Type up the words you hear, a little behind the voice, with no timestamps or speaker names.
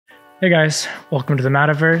Hey guys, welcome to the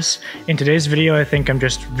Metaverse. In today's video, I think I'm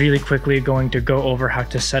just really quickly going to go over how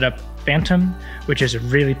to set up Phantom, which is a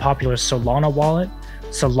really popular Solana wallet.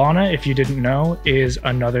 Solana, if you didn't know, is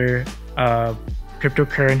another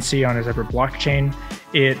cryptocurrency on a separate blockchain.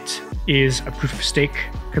 It is a proof of stake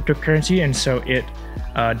cryptocurrency, and so it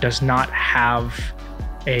does not have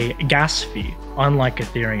a gas fee, unlike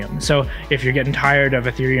Ethereum. So if you're getting tired of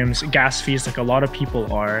Ethereum's gas fees like a lot of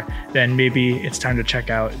people are, then maybe it's time to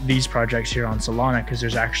check out these projects here on Solana, because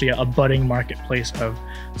there's actually a budding marketplace of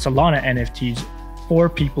Solana NFTs for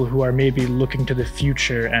people who are maybe looking to the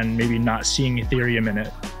future and maybe not seeing Ethereum in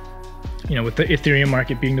it. You know, with the Ethereum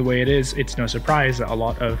market being the way it is, it's no surprise that a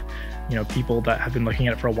lot of people that have been looking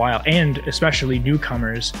at it for a while, and especially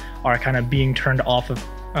newcomers, are kind of being turned off of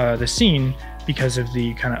the scene because of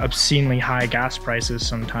the kind of obscenely high gas prices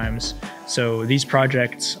sometimes. So these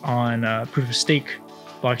projects on proof of stake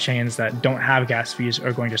blockchains that don't have gas fees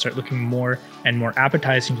are going to start looking more and more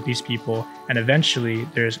appetizing to these people, and eventually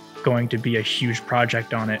there's going to be a huge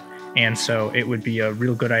project on it. And so it would be a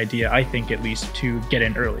real good idea, I think, at least, to get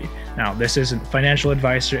in early. Now, this isn't financial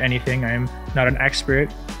advice or anything. I'm not an expert,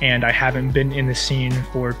 and I haven't been in the scene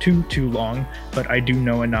for too long, but I do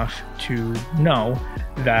know enough to know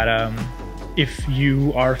that if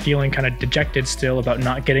you are feeling kind of dejected still about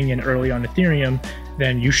not getting in early on Ethereum,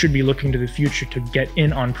 then you should be looking to the future to get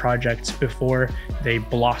in on projects before they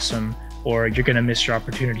blossom, or you're going to miss your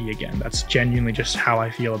opportunity again. That's genuinely just how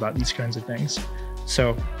I feel about these kinds of things.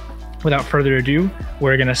 So without further ado,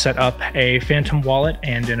 we're going to set up a Phantom wallet,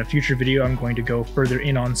 and in a future video, I'm going to go further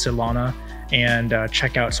in on Solana and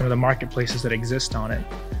check out some of the marketplaces that exist on it.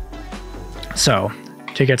 So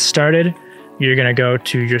to get started, you're going to go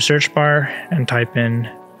to your search bar and type in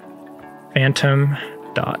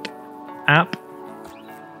phantom.app.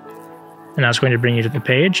 And that's going to bring you to the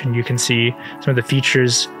page, and you can see some of the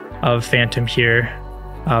features of Phantom here,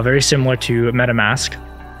 very similar to MetaMask.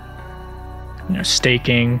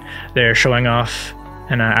 Staking, they're showing off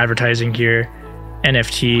and advertising here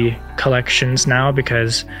NFT collections now,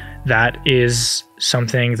 because that is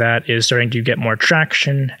something that is starting to get more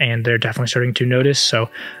traction, and they're definitely starting to notice. So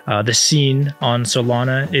the scene on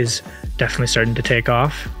Solana is definitely starting to take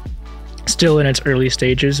off. Still in its early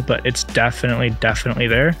stages, but it's definitely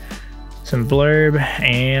there. Some blurb,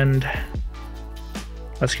 and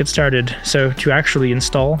let's get started. So to actually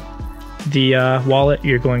install the wallet,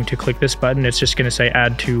 you're going to click this button. It's just going to say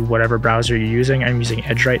add to whatever browser you're using. I'm using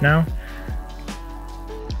Edge right now.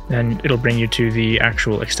 Then it'll bring you to the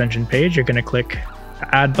actual extension page. You're going to click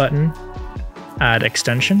the add button, add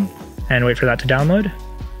extension, and wait for that to download.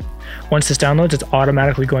 Once this downloads, it's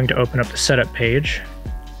automatically going to open up the setup page,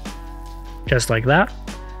 just like that.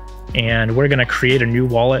 And we're going to create a new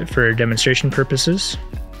wallet for demonstration purposes.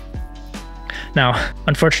 Now,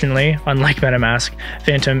 unfortunately, unlike MetaMask,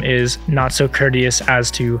 Phantom is not so courteous as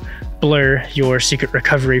to blur your secret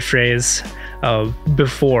recovery phrase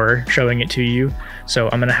before showing it to you. So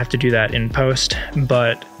I'm going to have to do that in post,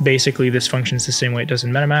 but basically this functions the same way it does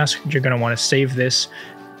in MetaMask. You're going to want to save this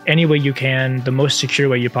any way you can, the most secure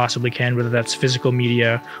way you possibly can, whether that's physical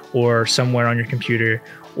media or somewhere on your computer,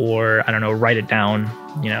 or, I don't know, write it down,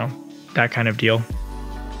 that kind of deal.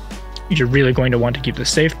 You're really going to want to keep this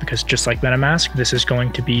safe, because just like MetaMask, this is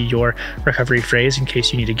going to be your recovery phrase in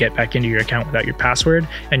case you need to get back into your account without your password,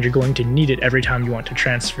 and you're going to need it every time you want to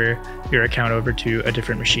transfer your account over to a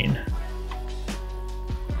different machine.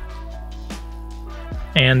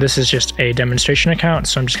 And this is just a demonstration account,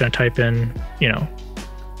 so I'm just going to type in,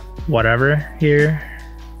 whatever here,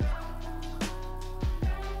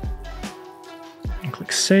 and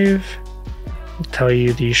click save. It'll tell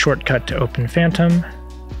you the shortcut to open Phantom,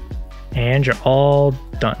 and you're all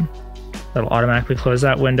done. That'll automatically close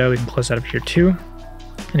that window. We can close that up here too.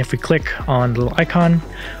 And if we click on the little icon,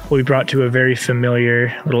 we'll be brought to a very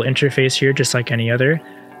familiar little interface here, just like any other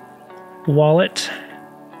wallet.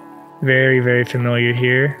 Very familiar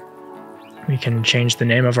here. We can change the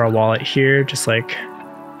name of our wallet here, just like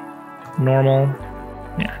normal.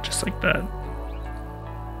 Yeah, just like that.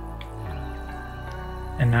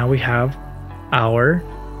 And now we have our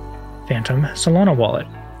Phantom Solana wallet.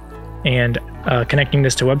 And connecting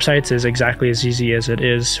this to websites is exactly as easy as it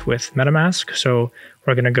is with MetaMask. So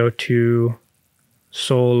we're going to go to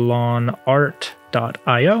solanart.io,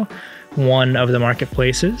 one of the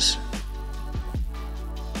marketplaces.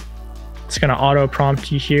 It's going to auto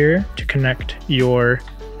prompt you here to connect your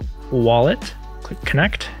wallet. Click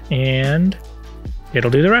connect, and it'll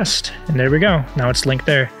do the rest. And there we go. Now it's linked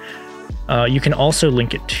there. You can also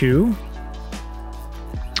link it to,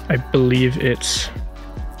 I believe it's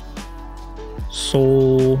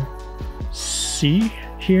Sol C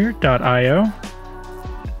here.io.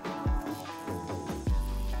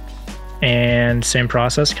 And same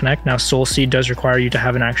process, connect. Now SolSeed does require you to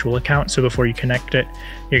have an actual account, so before you connect it,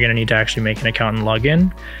 you're going to need to actually make an account and log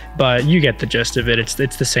in. But you get the gist of it. It's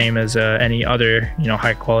the same as any other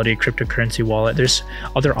high quality cryptocurrency wallet. There's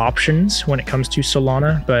other options when it comes to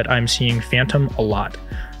Solana, but I'm seeing Phantom a lot.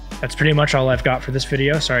 That's pretty much all I've got for this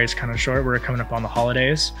video. Sorry, it's kind of short. We're coming up on the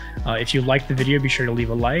holidays. If you liked the video, be sure to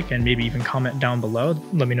leave a like and maybe even comment down below.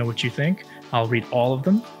 Let me know what you think. I'll read all of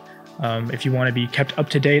them. If you want to be kept up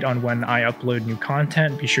to date on when I upload new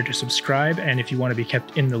content, be sure to subscribe. And if you want to be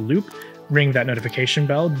kept in the loop, ring that notification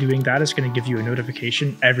bell. Doing that is going to give you a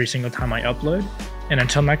notification every single time I upload. And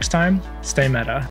until next time, stay meta.